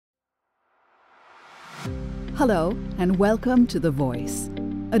Hello, and welcome to The Voice,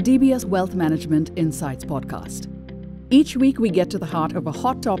 a DBS Wealth Management Insights podcast. Each week, we get to the heart of a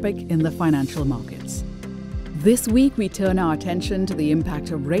hot topic in the financial markets. This week, we turn our attention to the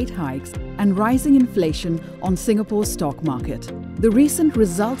impact of rate hikes and rising inflation on Singapore's stock market. The recent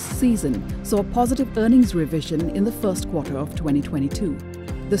results season saw a positive earnings revision in the first quarter of 2022.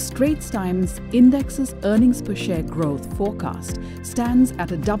 The Straits Times Index's earnings per share growth forecast stands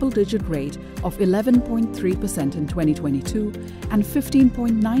at a double-digit rate of 11.3% in 2022 and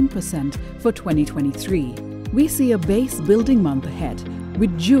 15.9% for 2023. We see a base building month ahead,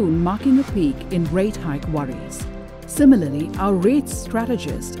 with June marking a peak in rate hike worries. Similarly, our REITs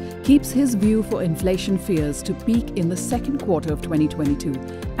strategist keeps his view for inflation fears to peak in the second quarter of 2022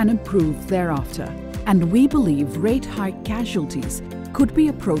 and improve thereafter. And we believe rate hike casualties could be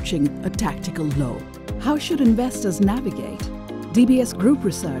approaching a tactical low. How should investors navigate? DBS Group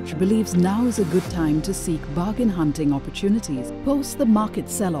Research believes now is a good time to seek bargain hunting opportunities post the market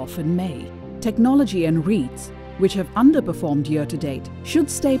sell-off in May. Technology and REITs, which have underperformed year to date, should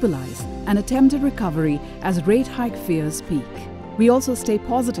stabilize and attempt a recovery as rate hike fears peak. We also stay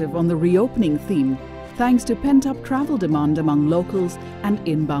positive on the reopening theme, thanks to pent-up travel demand among locals and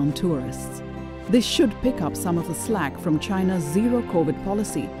inbound tourists. This should pick up some of the slack from China's zero-COVID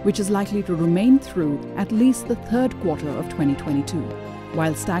policy, which is likely to remain through at least the third quarter of 2022.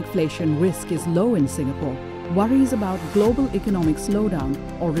 While stagflation risk is low in Singapore, worries about global economic slowdown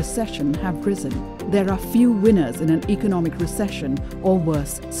or recession have risen. There are few winners in an economic recession or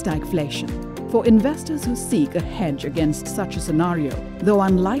worse, stagflation. For investors who seek a hedge against such a scenario, though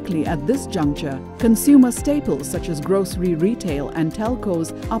unlikely at this juncture, consumer staples such as grocery retail and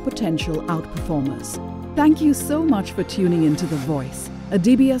telcos are potential outperformers. Thank you so much for tuning into The Voice, a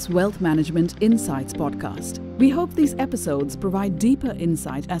DBS Wealth Management Insights podcast. We hope these episodes provide deeper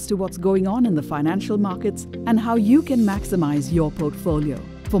insight as to what's going on in the financial markets and how you can maximize your portfolio.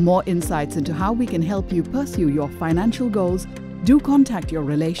 For more insights into how we can help you pursue your financial goals, do contact your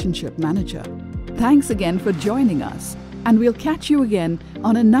relationship manager. Thanks again for joining us, and we'll catch you again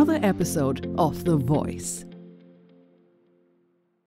on another episode of The Voice.